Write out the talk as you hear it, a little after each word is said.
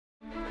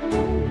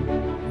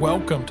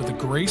Welcome to the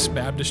Grace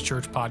Baptist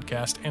Church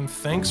podcast, and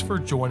thanks for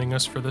joining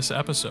us for this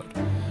episode.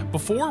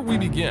 Before we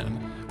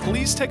begin,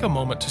 please take a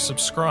moment to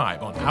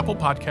subscribe on Apple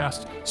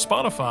Podcasts,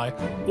 Spotify,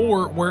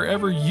 or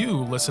wherever you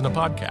listen to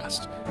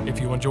podcasts.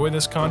 If you enjoy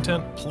this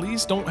content,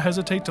 please don't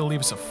hesitate to leave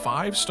us a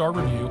 5-star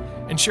review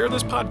and share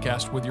this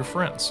podcast with your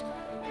friends.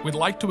 We'd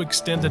like to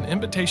extend an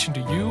invitation to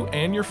you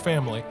and your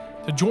family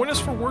to join us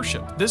for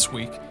worship this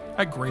week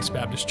at Grace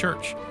Baptist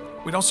Church.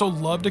 We'd also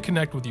love to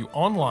connect with you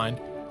online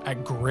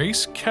at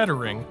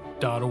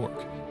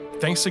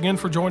gracekettering.org. Thanks again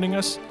for joining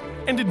us,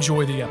 and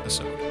enjoy the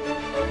episode.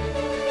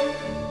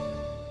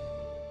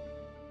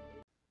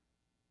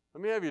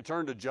 Let me have you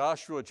turn to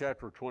Joshua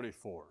chapter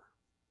 24.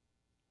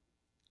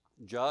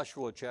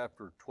 Joshua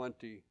chapter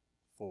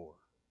 24.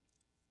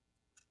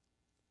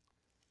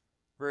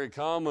 Very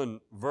common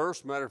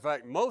verse. Matter of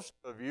fact, most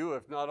of you,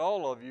 if not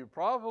all of you,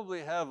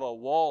 probably have a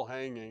wall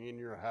hanging in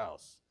your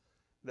house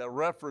that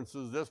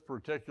references this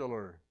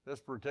particular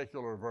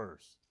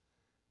verse.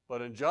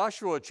 But in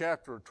Joshua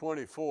chapter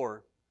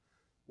 24,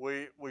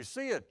 we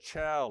see a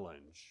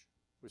challenge.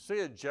 We see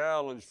a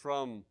challenge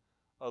from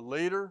a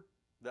leader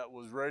that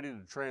was ready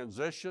to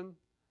transition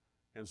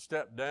and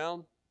step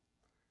down.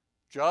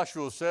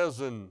 Joshua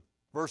says in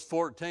verse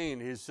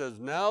 14, he says,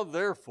 "Now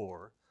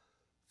therefore,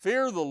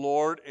 fear the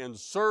Lord and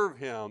serve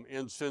him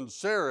in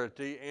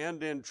sincerity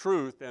and in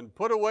truth, and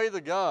put away the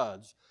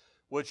gods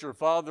which your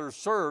fathers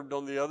served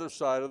on the other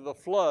side of the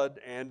flood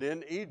and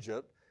in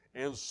Egypt,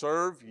 and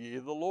serve ye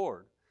the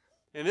Lord.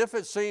 And if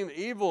it seem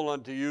evil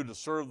unto you to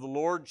serve the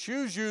Lord,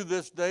 choose you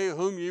this day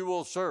whom you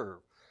will serve,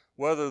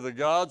 whether the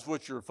gods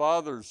which your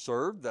fathers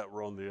served that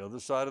were on the other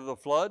side of the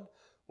flood,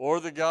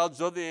 or the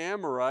gods of the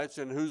Amorites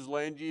in whose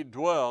land ye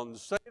dwell." And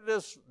say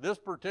this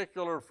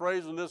particular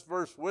phrase in this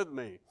verse with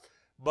me.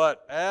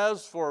 "But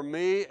as for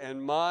me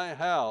and my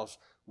house,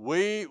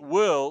 we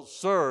will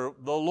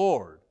serve the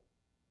Lord."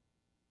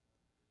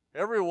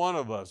 Every one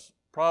of us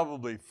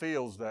probably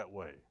feels that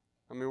way.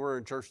 I mean, we're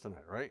in church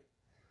tonight, right?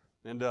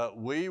 And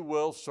we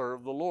will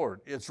serve the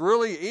Lord. It's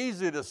really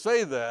easy to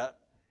say that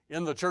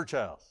in the church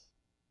house.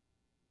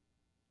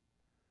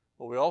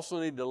 But we also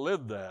need to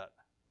live that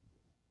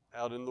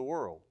out in the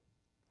world.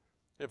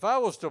 If I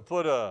was to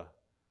put a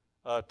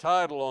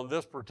title on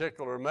this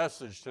particular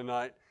message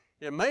tonight,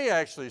 it may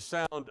actually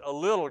sound a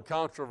little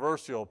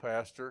controversial,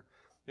 Pastor,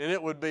 and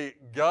it would be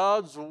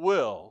God's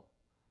will,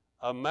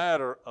 a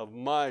matter of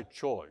my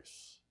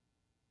choice.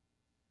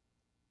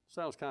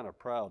 Sounds kind of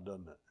proud,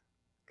 doesn't it?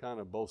 Kind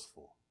of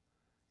boastful.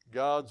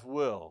 God's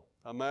will,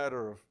 a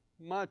matter of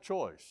my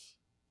choice.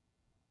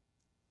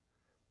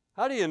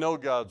 How do you know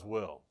God's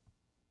will?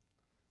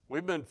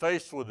 We've been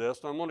faced with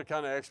this, and I'm going to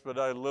kind of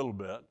expedite a little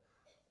bit.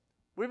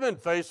 We've been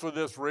faced with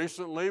this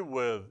recently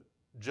with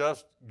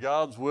just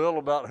God's will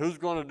about who's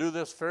going to do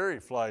this ferry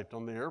flight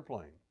on the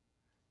airplane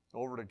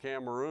over to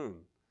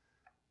Cameroon.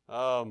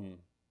 I've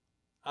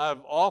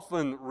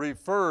often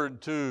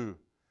referred to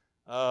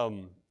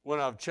when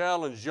I've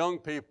challenged young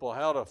people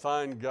how to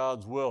find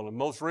God's will. And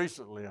most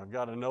recently, I've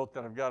got a note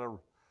that I've got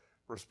to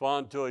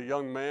respond to a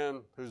young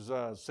man who's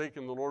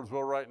seeking the Lord's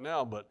will right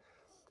now. But,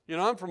 you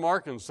know, I'm from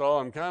Arkansas.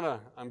 I'm kind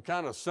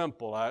of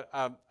simple.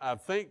 I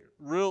think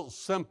real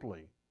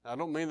simply. I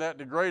don't mean that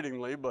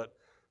degradingly, but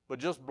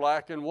just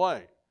black and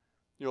white.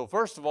 You know,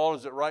 first of all,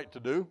 is it right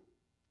to do?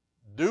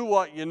 Do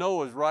what you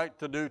know is right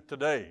to do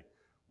today.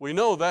 We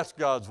know that's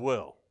God's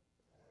will.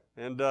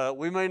 And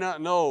we may not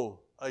know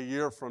a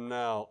year from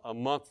now, a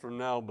month from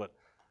now, but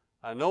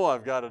I know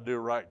I've got to do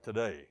right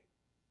today.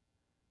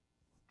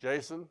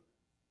 Jason,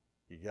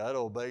 you got to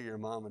obey your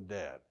mom and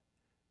dad.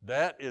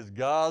 That is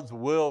God's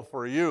will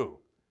for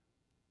you.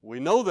 We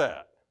know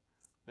that.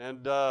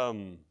 And,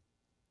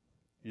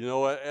 you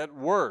know, at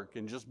work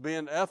and just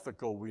being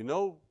ethical, we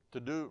know to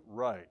do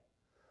right.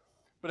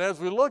 But as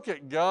we look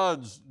at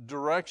God's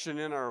direction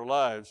in our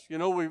lives, you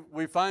know,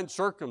 we find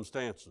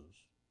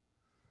circumstances.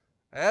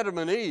 Adam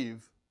and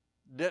Eve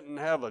didn't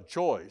have a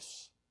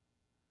choice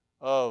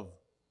of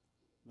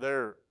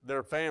their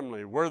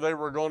family, where they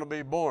were going to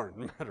be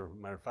born.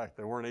 Matter of fact,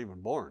 they weren't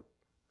even born.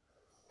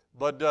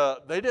 But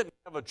they didn't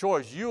have a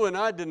choice. You and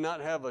I did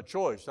not have a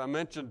choice. I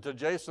mentioned to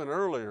Jason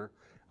earlier,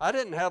 I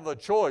didn't have a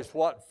choice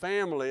what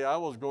family I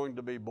was going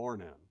to be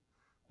born in.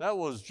 That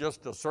was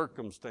just a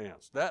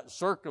circumstance. That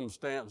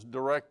circumstance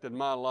directed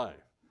my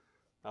life.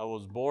 I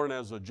was born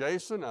as a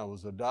Jason. I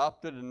was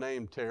adopted and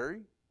named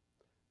Terry.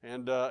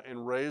 And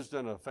raised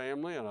in a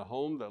family and a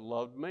home that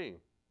loved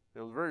me. It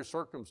was very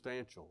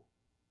circumstantial,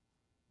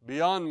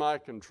 beyond my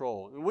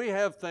control. And we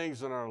have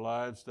things in our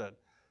lives that,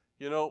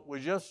 you know, we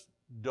just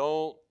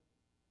don't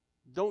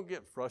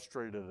get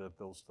frustrated at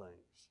those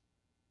things.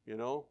 You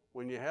know,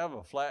 when you have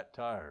a flat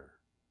tire,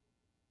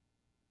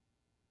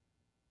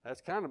 that's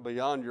kind of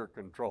beyond your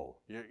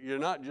control. You're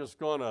not just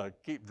going to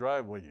keep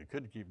driving. Well, you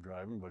could keep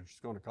driving, but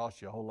it's going to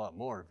cost you a whole lot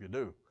more if you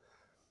do.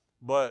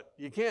 But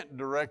you can't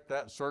direct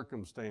that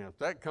circumstance.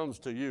 That comes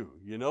to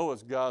you. You know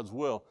it's God's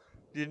will.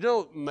 You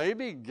know,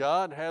 maybe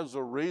God has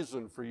a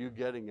reason for you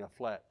getting a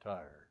flat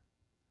tire.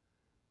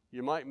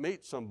 You might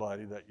meet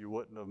somebody that you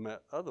wouldn't have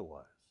met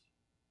otherwise.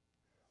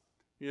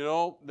 You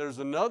know, there's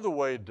another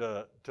way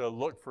to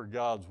look for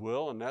God's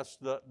will, and that's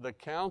the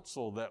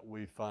counsel that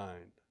we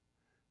find,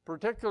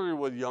 particularly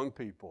with young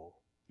people,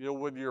 you know,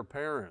 with your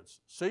parents.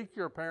 Seek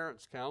your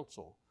parents'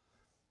 counsel.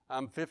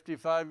 I'm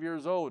 55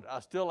 years old. I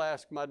still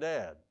ask my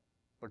dad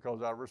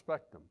because I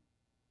respect him.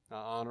 I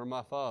honor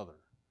my father,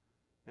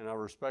 and I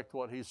respect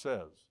what he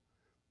says.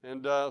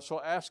 And so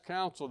ask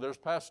counsel. There's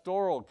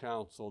pastoral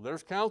counsel.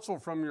 There's counsel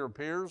from your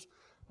peers.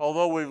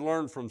 Although we've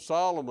learned from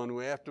Solomon,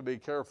 we have to be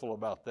careful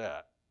about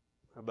that,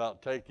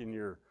 about taking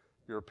your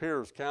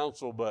peers'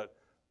 counsel. But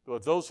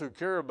with those who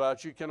care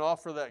about you can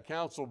offer that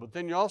counsel. But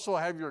then you also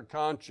have your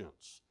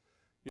conscience.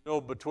 You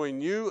know,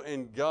 between you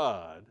and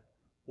God,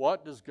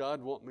 what does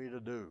God want me to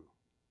do?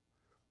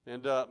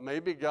 And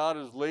maybe God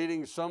is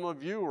leading some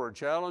of you or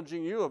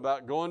challenging you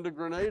about going to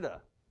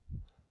Grenada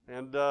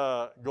and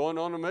going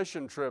on a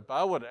mission trip.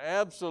 I would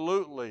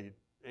absolutely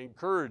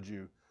encourage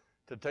you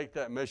to take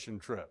that mission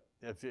trip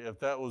if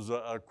that was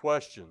a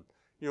question.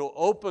 You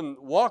know,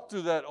 walk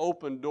through that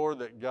open door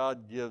that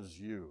God gives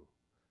you.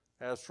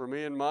 As for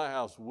me and my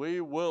house, we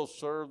will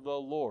serve the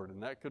Lord,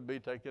 and that could be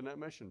taking that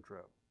mission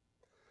trip.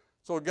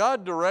 So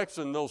God directs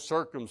in those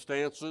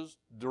circumstances,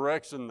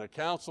 directs in the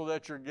counsel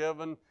that you're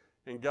given,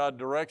 and God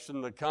directs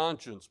in the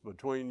conscience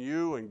between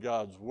you and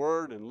God's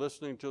Word and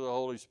listening to the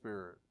Holy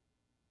Spirit.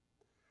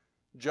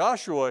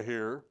 Joshua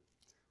here,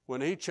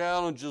 when he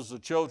challenges the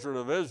children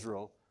of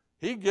Israel,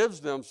 he gives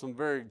them some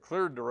very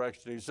clear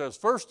direction. He says,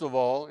 first of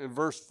all, in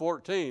verse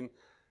 14,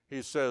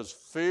 he says,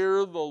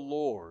 fear the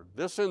Lord.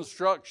 This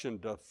instruction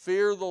to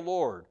fear the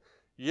Lord,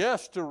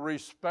 yes, to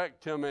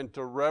respect Him and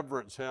to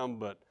reverence Him,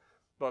 but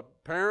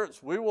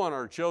parents, we want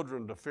our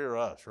children to fear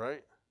us,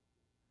 right?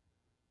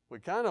 We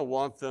kind of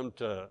want them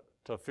to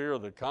fear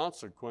the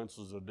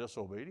consequences of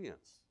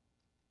disobedience.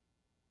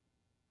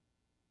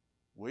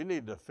 We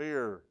need to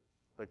fear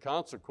the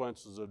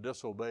consequences of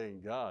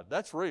disobeying God.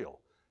 That's real.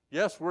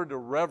 Yes, we're to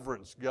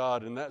reverence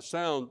God, and that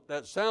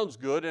sounds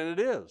good, and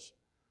it is.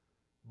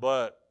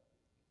 But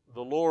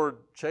the Lord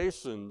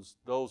chastens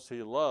those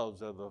He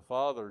loves, as the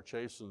Father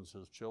chastens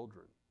His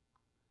children.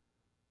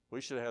 We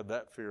should have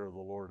that fear of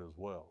the Lord as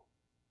well.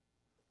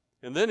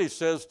 And then He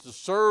says to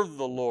serve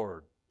the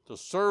Lord, to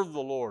serve the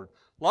Lord.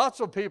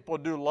 Lots of people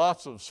do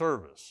lots of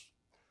service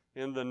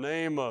in the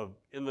name of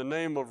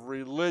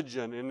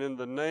religion and in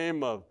the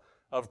name of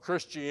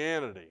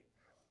Christianity.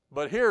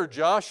 But here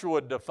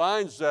Joshua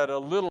defines that a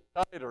little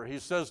tighter. He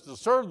says to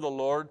serve the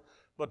Lord,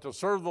 but to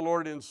serve the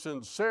Lord in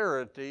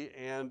sincerity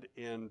and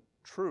in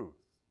truth.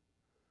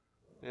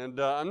 And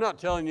I'm not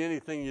telling you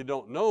anything you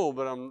don't know,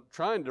 but I'm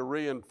trying to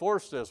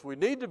reinforce this. We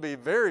need to be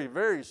very,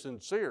 very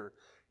sincere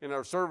in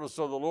our service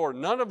of the Lord.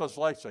 None of us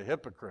likes a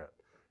hypocrite.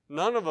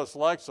 None of us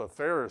likes a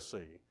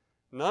Pharisee.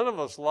 None of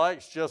us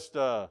likes just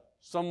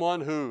someone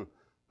who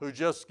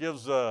just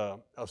gives a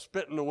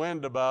spit in the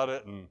wind about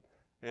it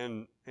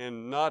and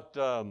not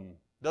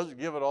doesn't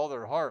give it all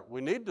their heart. We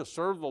need to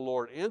serve the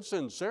Lord in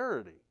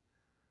sincerity,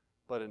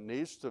 but it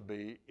needs to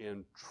be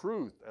in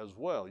truth as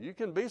well. You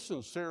can be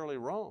sincerely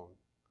wrong.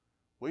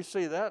 We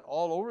see that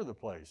all over the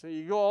place.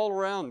 You go all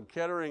around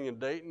Kettering and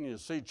Dayton, you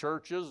see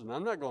churches, and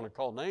I'm not going to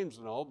call names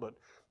and all, but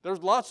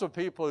there's lots of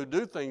people who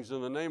do things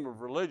in the name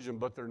of religion,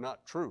 but they're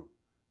not true.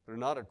 They're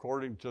not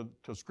according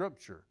to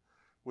Scripture.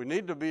 We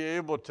need to be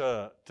able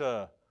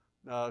to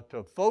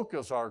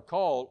focus our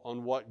call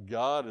on what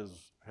God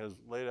has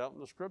laid out in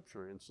the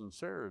Scripture in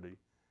sincerity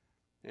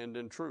and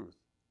in truth.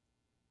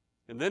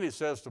 And then He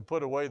says to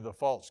put away the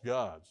false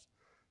gods.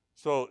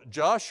 So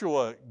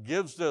Joshua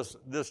gives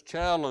this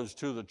challenge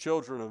to the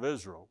children of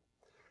Israel.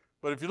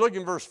 But if you look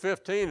in verse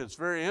 15, it's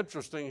very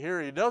interesting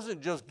here. He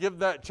doesn't just give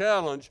that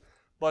challenge,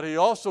 but he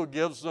also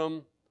gives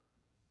them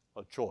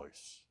a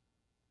choice.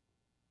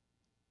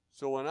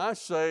 So when I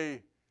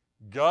say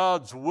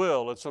God's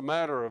will, it's a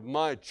matter of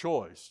my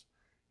choice.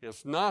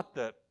 It's not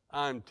that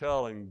I'm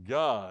telling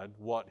God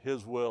what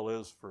His will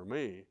is for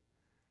me.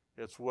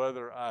 It's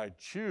whether I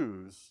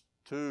choose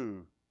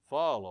to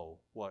follow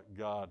what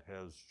God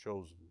has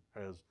chosen,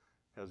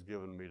 has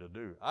given me to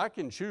do. I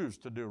can choose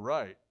to do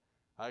right.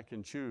 I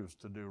can choose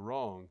to do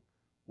wrong.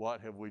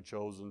 What have we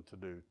chosen to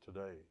do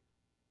today?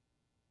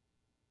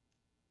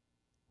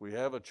 We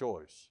have a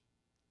choice.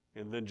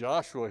 And then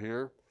Joshua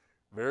here,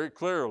 very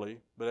clearly,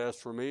 but as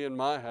for me and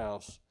my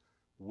house,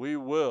 we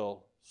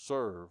will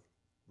serve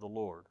the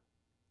Lord.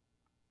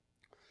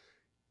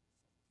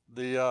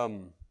 I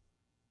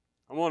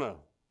want to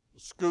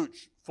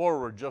scooch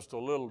forward just a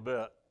little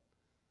bit.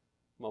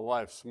 My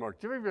wife's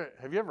smart.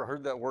 Have you ever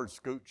heard that word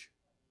scooch?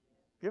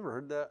 You ever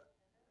heard that?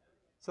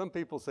 Some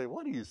people say,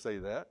 why do you say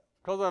that?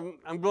 Because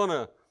I'm going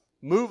to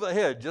move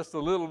ahead just a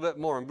little bit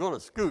more. I'm going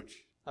to scooch.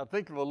 I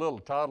think of a little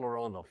toddler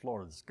on the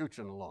floor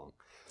scooching along.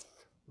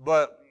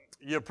 But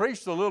you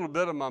preached a little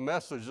bit of my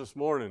message this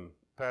morning,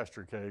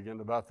 Pastor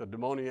Kagan, about the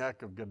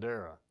demoniac of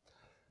Gadara.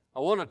 I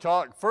want to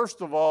talk,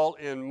 first of all,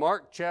 in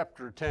Mark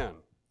chapter 10.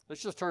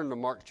 Let's just turn to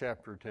Mark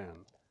chapter 10.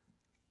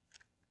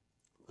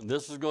 And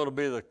this is going to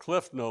be the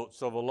cliff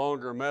notes of a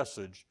longer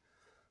message.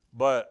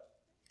 But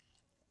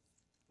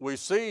we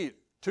see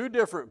two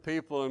different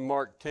people in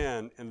Mark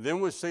 10, and then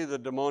we see the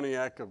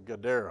demoniac of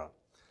Gadara.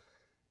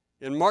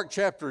 In Mark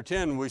chapter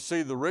 10, we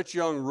see the rich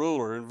young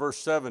ruler in verse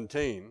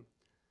 17.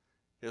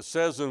 It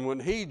says, "And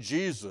when he,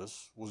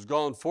 Jesus, was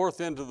gone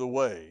forth into the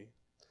way,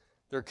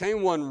 there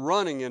came one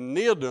running and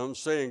kneeled him,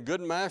 saying,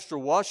 Good master,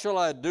 what shall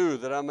I do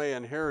that I may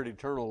inherit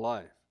eternal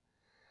life?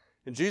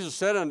 And Jesus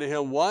said unto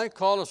him, Why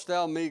callest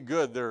thou me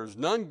good? There is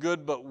none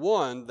good but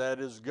one, that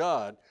is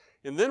God."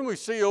 And then we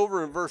see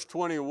over in verse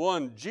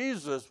 21,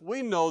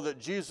 we know that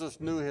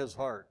Jesus knew his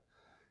heart.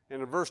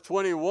 And in verse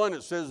 21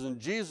 it says, "And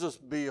Jesus,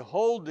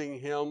 beholding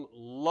him,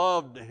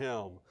 loved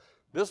him."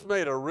 This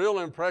made a real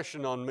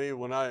impression on me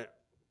when I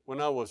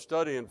was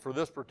studying for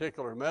this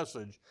particular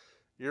message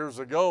years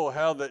ago,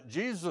 how that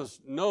Jesus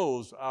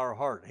knows our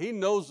heart. He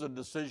knows the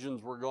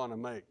decisions we're going to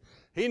make.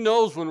 He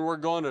knows when we're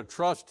going to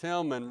trust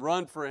him and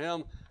run for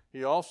him.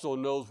 He also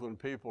knows when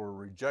people are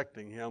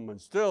rejecting him. And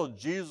still,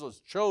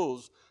 Jesus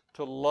chose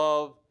to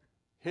love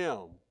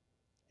him,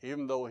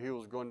 even though he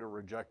was going to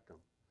reject him.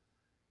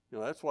 You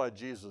know, that's why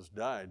Jesus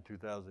died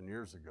 2,000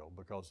 years ago,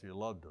 because he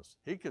loved us.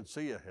 He could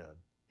see ahead.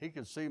 He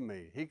could see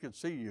me. He could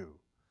see you.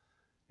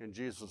 And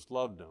Jesus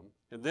loved him.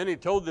 And then he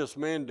told this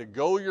man to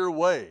go your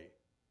way.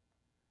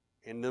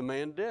 And the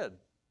man did.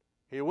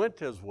 He went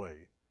his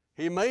way.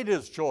 He made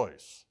his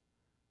choice.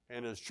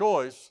 And his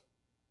choice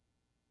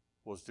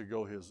was to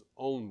go his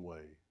own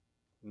way,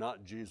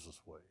 not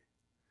Jesus' way.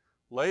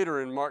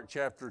 Later in Mark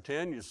chapter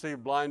 10, you see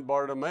blind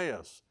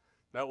Bartimaeus.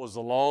 That was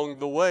along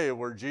the way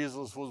where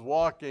Jesus was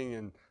walking,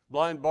 and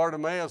blind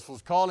Bartimaeus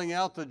was calling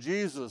out to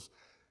Jesus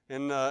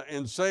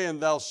and saying,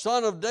 "Thou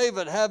Son of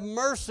David, have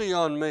mercy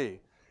on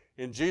me."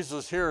 And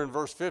Jesus here in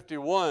verse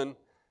 51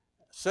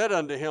 said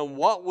unto him,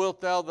 "What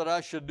wilt thou that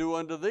I should do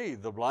unto thee?"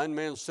 The blind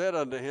man said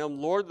unto him,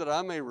 "Lord, that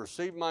I may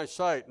receive my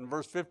sight." In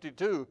verse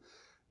 52,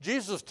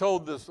 Jesus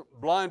told this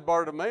blind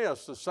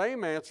Bartimaeus the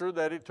same answer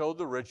that he told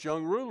the rich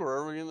young ruler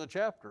early in the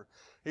chapter.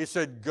 He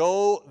said,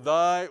 "Go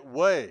thy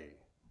way."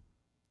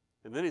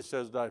 And then he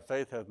says, "Thy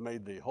faith hath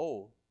made thee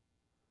whole."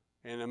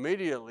 And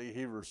immediately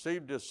he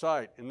received his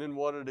sight. And then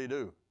what did he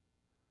do?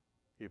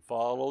 He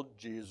followed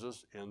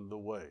Jesus in the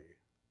way.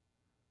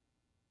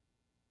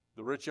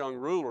 The rich young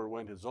ruler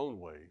went his own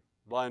way.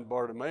 Blind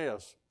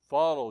Bartimaeus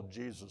followed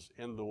Jesus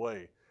in the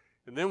way.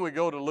 And then we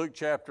go to Luke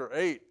chapter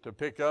 8 to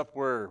pick up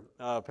where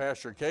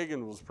Pastor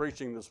Kagan was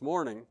preaching this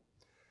morning.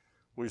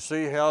 We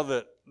see how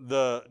that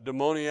the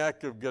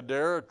demoniac of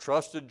Gadara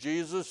trusted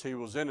Jesus. He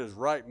was in his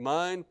right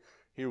mind.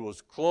 He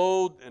was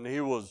clothed, and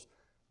he was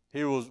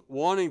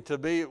wanting to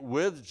be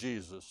with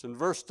Jesus. In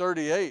verse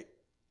 38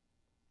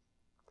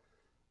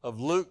 of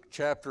Luke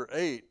chapter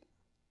 8,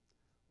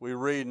 we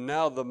read,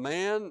 "Now the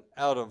man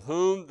out of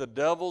whom the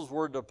devils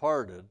were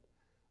departed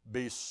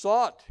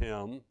besought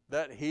him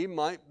that he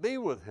might be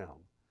with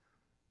him."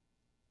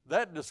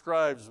 That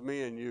describes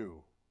me and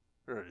you,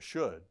 or it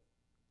should.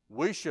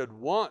 We should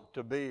want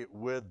to be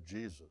with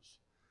Jesus.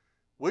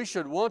 We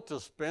should want to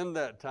spend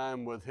that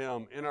time with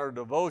him in our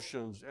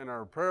devotions, in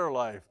our prayer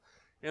life,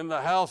 in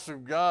the house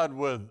of God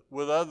with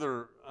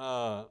other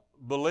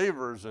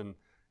believers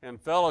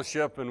and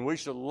fellowship, and we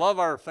should love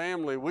our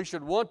family. We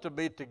should want to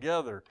be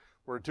together.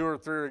 Where two or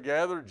three are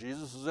gathered,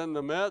 Jesus is in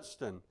the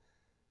midst, and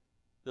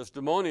this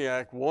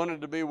demoniac wanted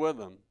to be with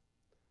them.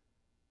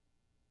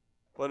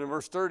 But in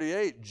verse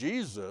 38,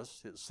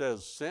 Jesus, it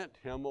says, sent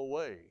him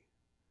away.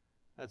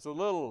 That's a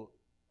little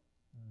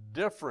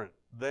different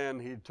than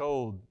he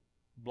told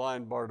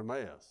blind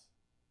Bartimaeus.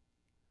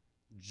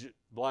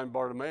 Blind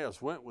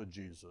Bartimaeus went with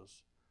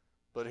Jesus,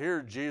 but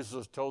here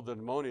Jesus told the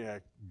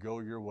demoniac, "Go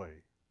your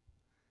way."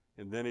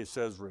 And then he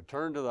says,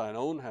 "Return to thine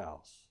own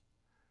house,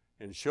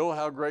 and show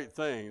how great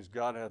things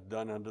God hath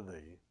done unto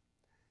thee."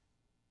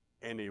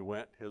 And he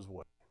went his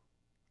way.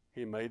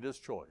 He made his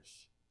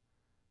choice.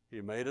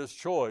 He made his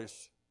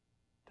choice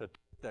to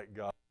take that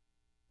God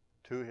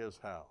to his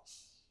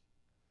house.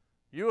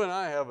 You and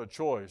I have a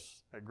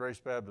choice at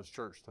Grace Baptist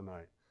Church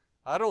tonight.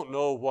 I don't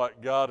know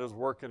what God is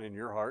working in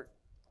your heart.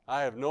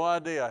 I have no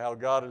idea how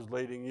God is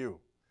leading you.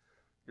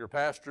 Your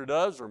pastor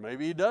does, or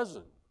maybe he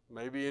doesn't.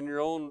 Maybe in your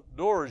own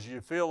doors you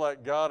feel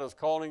like God is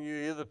calling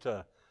you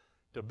either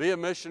to be a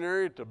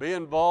missionary, to be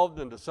involved,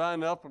 and to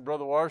sign up with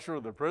Brother Washer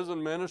with the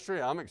prison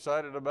ministry. I'm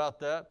excited about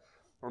that.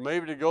 Or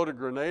maybe to go to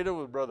Grenada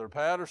with Brother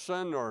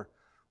Patterson, or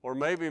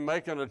maybe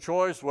making a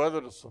choice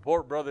whether to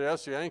support Brother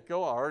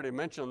Esianko. I already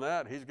mentioned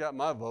that. He's got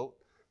my vote.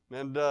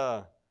 And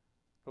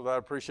because I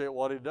appreciate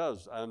what he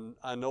does, and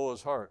I know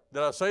his heart.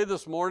 Did I say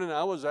this morning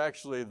I was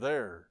actually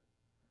there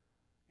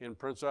in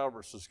Prince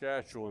Albert,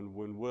 Saskatchewan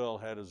when Will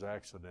had his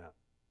accident,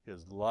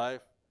 his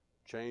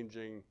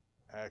life-changing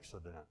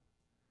accident.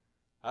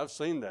 I've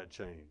seen that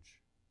change.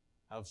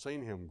 I've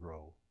seen him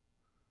grow,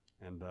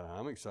 and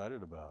I'm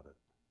excited about it.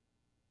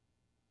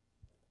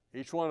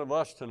 Each one of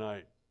us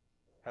tonight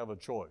have a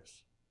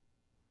choice.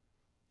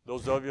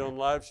 Those of you on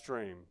live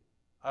stream,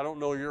 I don't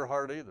know your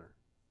heart either.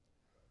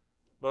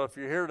 But if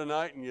you're here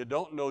tonight and you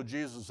don't know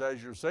Jesus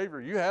as your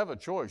Savior, you have a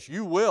choice.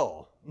 You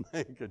will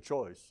make a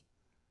choice.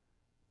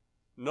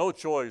 No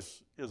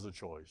choice is a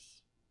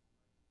choice.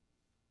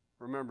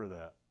 Remember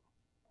that.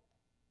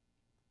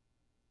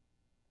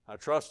 I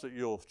trust that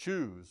you'll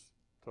choose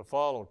to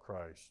follow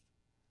Christ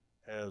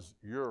as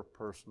your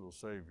personal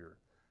Savior.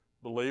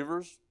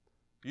 Believers,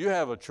 you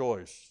have a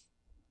choice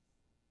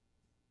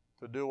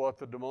to do what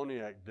the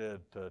demoniac did,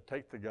 to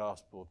take the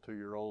gospel to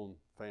your own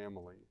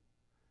family.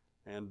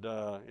 And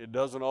it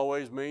doesn't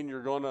always mean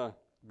you're going to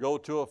go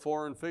to a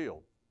foreign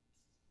field,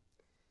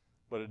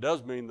 but it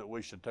does mean that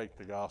we should take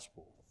the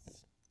gospel.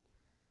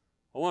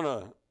 I want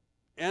to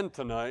end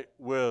tonight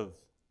with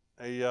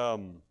a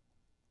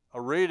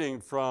reading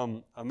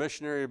from a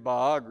missionary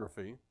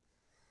biography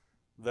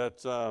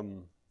that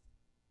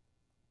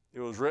it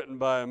was written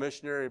by a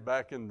missionary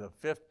back in the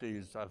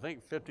 50s, I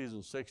think 50s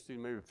and 60s,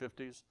 maybe 50s.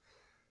 His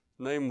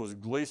name was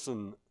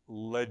Gleason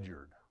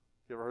Ledyard.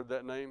 You ever heard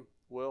that name,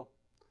 Will?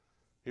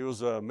 He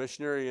was a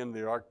missionary in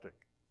the Arctic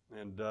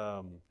and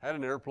had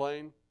an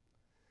airplane,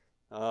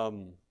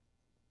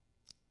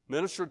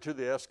 ministered to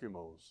the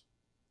Eskimos.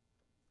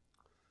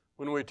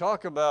 When we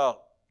talk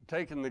about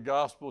taking the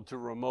gospel to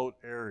remote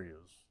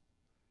areas,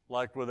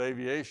 like with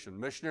aviation,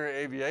 missionary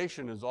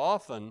aviation is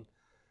often,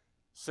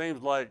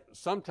 seems like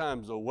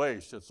sometimes a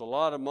waste. It's a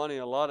lot of money,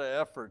 a lot of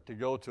effort to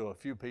go to a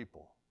few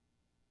people.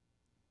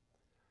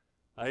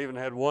 I even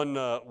had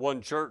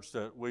one church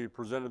that we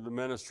presented the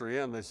ministry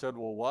in. They said,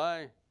 well,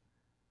 why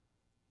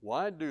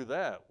do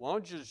that? Why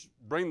don't you just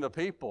bring the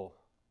people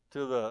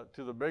to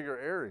the bigger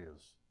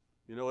areas?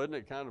 You know, isn't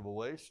it kind of a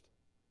waste?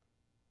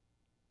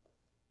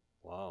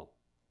 Wow.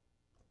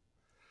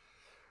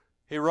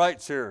 He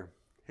writes here,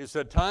 he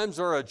said, times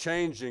are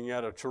a-changing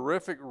at a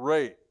terrific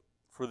rate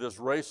for this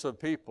race of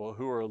people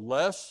who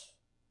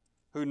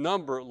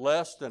number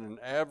less than an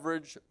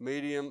average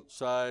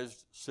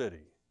medium-sized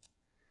city.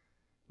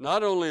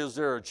 Not only is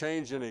there a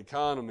change in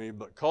economy,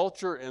 but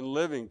culture and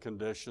living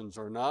conditions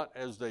are not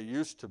as they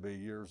used to be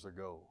years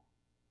ago.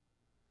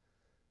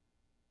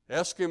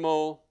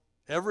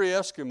 Every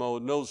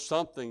Eskimo knows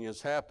something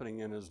is happening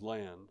in his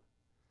land.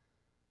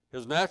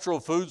 His natural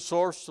food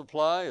source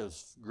supply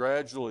is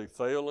gradually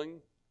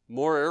failing.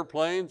 More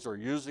airplanes are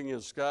using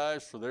his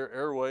skies for their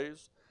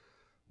airways.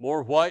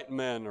 More white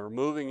men are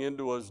moving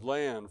into his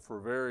land for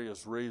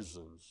various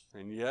reasons.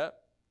 And yet,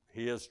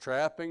 he is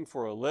trapping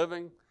for a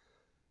living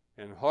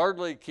and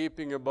hardly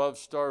keeping above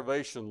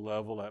starvation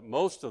level at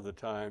most of the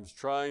times,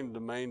 trying to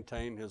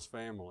maintain his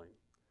family.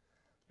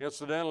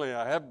 Incidentally,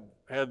 I have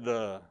had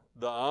the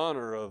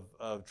honor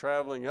of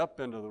traveling up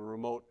into the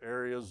remote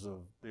areas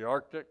of the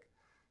Arctic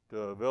to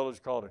a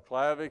village called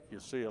Aklavik. You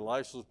see a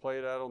license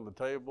plate out on the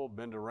table.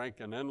 Been to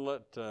Rankin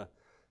Inlet to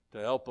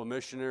help a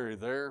missionary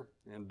there,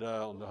 and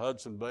on the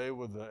Hudson Bay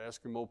with the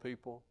Eskimo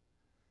people.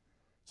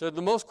 Said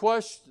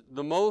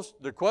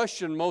the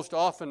question most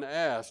often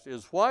asked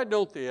is, why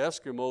don't the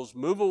Eskimos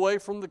move away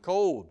from the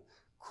cold,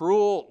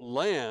 cruel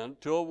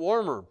land to a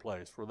warmer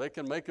place where they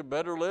can make a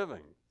better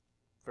living?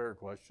 Fair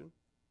question.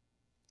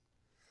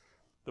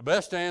 The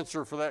best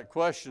answer for that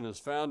question is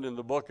found in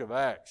the book of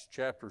Acts,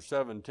 chapter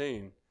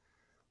 17,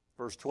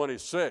 verse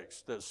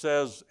 26, that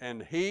says,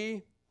 and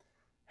he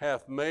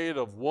hath made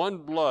of one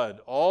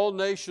blood all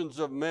nations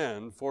of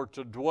men for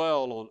to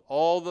dwell on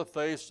all the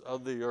face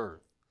of the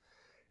earth,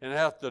 and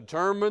hath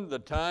determined the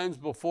times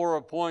before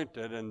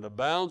appointed and the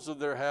bounds of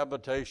their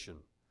habitation.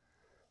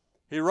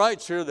 He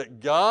writes here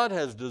that God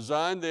has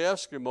designed the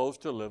Eskimos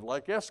to live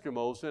like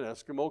Eskimos in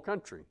Eskimo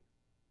country.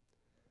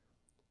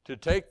 To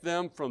take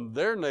them from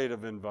their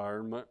native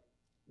environment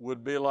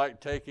would be like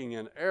taking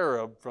an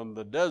Arab from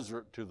the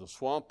desert to the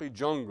swampy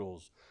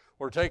jungles,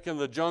 or taking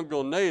the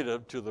jungle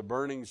native to the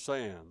burning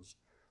sands.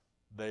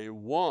 They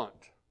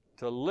want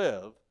to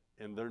live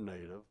in their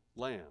native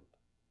land.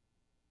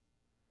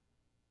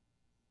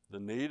 The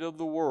need of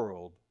the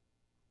world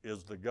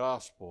is the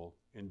gospel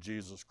in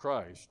Jesus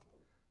Christ.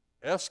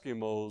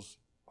 Eskimos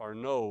are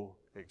no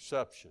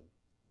exception.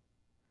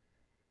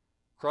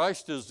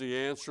 Christ is the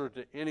answer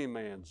to any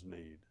man's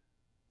need.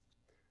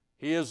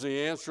 He is the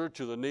answer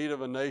to the need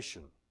of a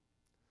nation.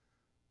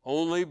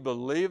 Only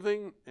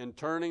believing and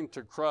turning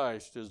to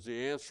Christ is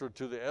the answer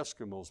to the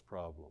Eskimos'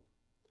 problem.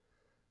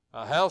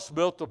 A house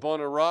built upon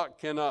a rock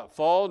cannot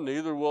fall,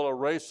 neither will a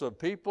race of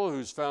people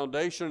whose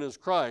foundation is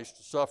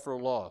Christ suffer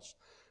loss.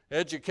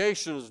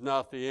 Education is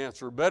not the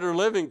answer. Better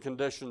living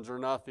conditions are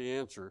not the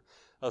answer.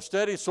 A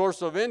steady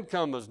source of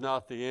income is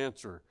not the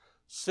answer.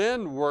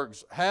 Sin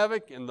works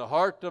havoc in the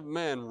heart of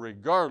men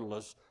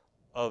regardless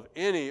of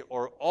any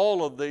or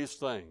all of these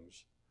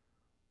things.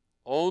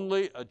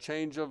 Only a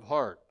change of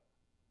heart,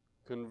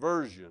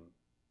 conversion,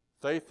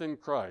 faith in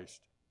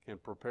Christ can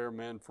prepare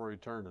men for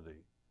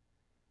eternity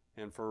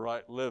and for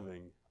right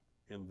living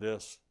in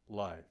this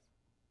life.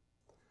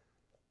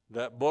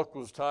 That book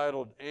was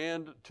titled,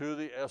 And to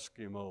the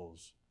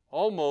Eskimos,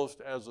 almost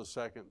as a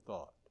second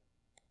thought.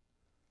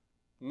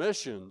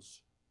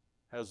 Missions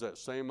has that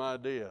same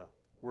idea.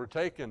 We're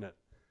taking it,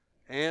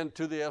 and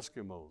to the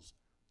Eskimos,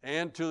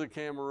 and to the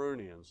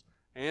Cameroonians,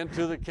 and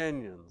to the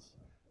Kenyans,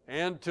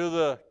 and to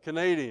the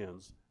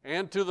Canadians,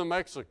 and to the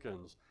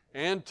Mexicans,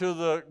 and to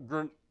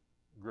the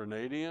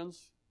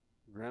Grenadines?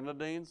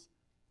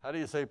 How do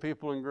you say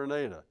people in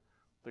Grenada?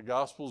 The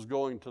gospel's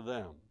going to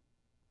them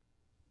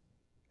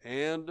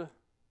and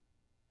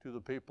to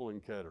the people in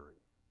Kettering.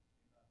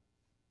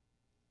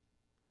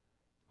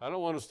 I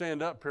don't want to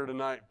stand up here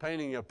tonight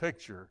painting a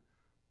picture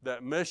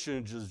that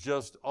missions is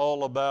just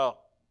all about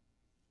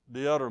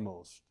the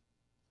uttermost.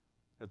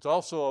 It's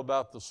also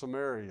about the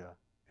Samaria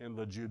and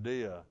the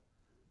Judea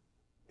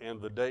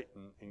and the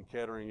Dayton and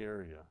Kettering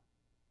area.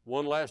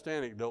 One last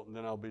anecdote and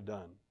then I'll be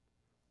done.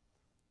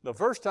 The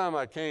first time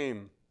I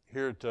came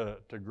here to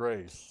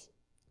Grace,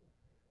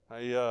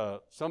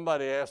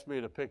 somebody asked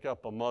me to pick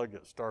up a mug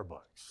at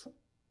Starbucks.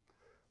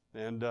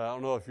 And I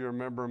don't know if you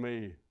remember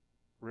me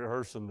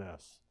rehearsing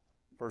this.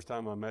 First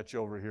time I met you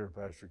over here,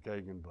 Pastor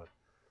Kagan, but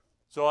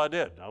so I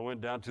did. I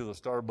went down to the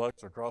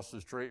Starbucks across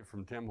the street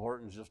from Tim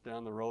Hortons, just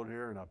down the road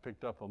here, and I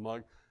picked up a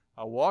mug.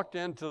 I walked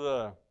into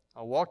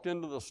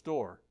the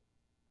store,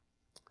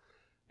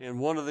 and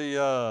one of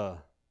the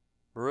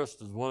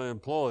baristas, one of the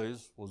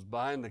employees, was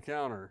behind the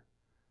counter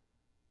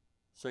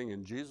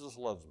singing, "Jesus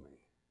Loves Me."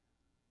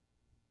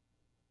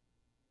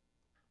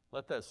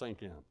 Let that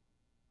sink in.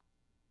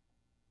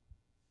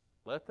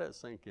 Let that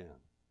sink in.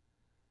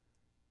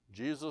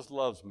 Jesus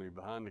loves me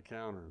behind the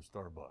counter in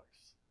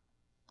Starbucks.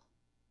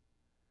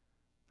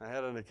 I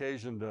had an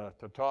occasion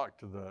to talk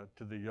to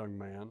the young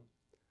man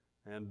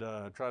and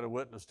try to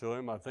witness to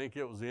him. I think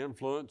it was the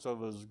influence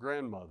of his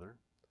grandmother.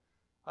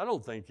 I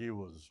think he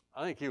was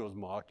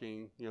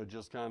mocking,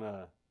 just kind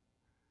of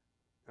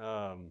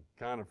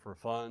for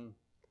fun,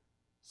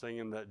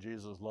 singing that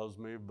Jesus loves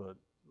me. But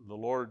the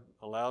Lord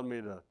allowed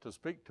me to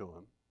speak to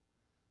him,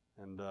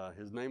 and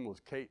his name was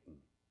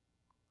Caton.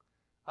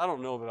 I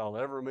don't know that I'll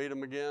ever meet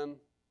him again.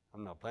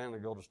 I'm not planning to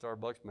go to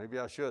Starbucks. Maybe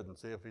I should and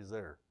see if he's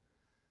there.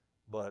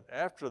 But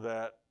after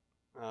that,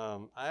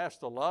 I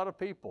asked a lot of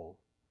people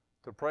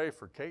to pray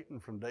for Caton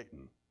from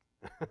Dayton.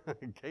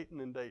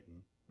 Caton and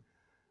Dayton.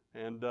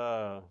 And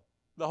the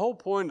whole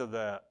point of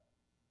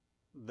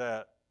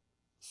that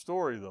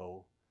story,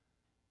 though,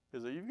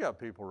 is that you've got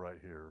people right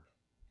here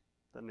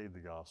that need the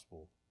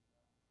gospel.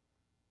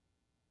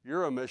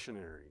 You're a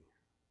missionary.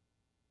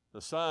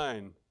 The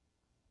sign,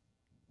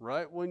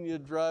 right when you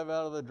drive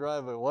out of the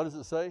driveway, what does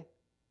it say?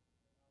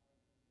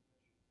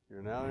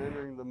 You're now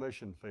entering the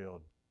mission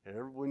field.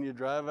 When you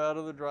drive out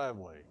of the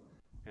driveway,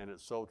 and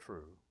it's so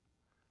true.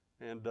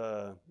 And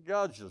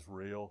God's just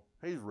real.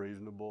 He's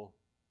reasonable.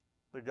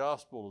 The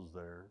gospel is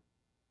there.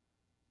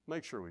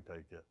 Make sure we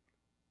take it.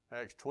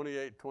 Acts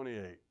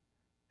 28:28,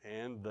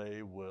 and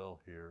they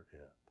will hear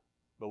it.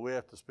 But we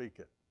have to speak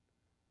it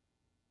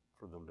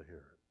for them to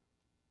hear it.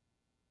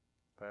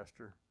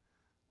 Pastor,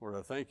 Lord,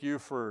 I thank you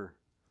for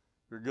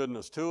your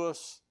goodness to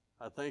us.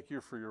 I thank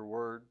you for your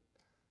word.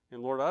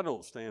 And Lord, I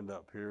don't stand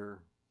up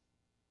here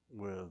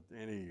with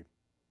any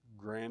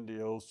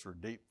grandiose or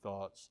deep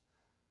thoughts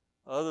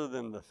other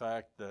than the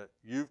fact that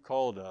you've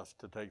called us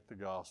to take the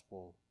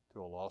gospel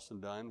to a lost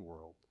and dying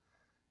world.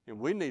 And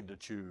we need to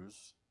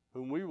choose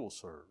whom we will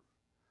serve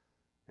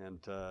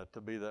and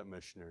to be that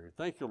missionary.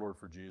 Thank you, Lord,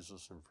 for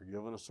Jesus and for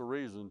giving us a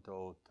reason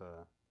to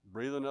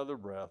breathe another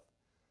breath,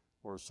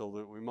 or so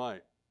that we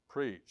might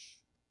preach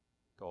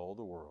to all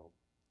the world.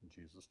 In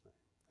Jesus' name,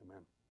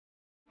 amen.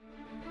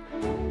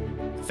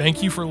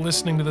 Thank you for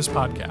listening to this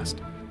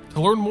podcast.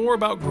 To learn more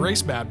about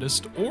Grace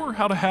Baptist or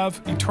how to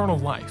have eternal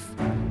life,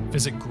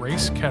 visit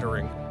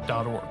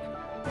gracekettering.org.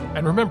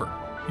 And remember,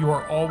 you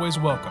are always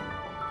welcome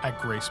at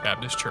Grace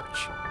Baptist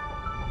Church.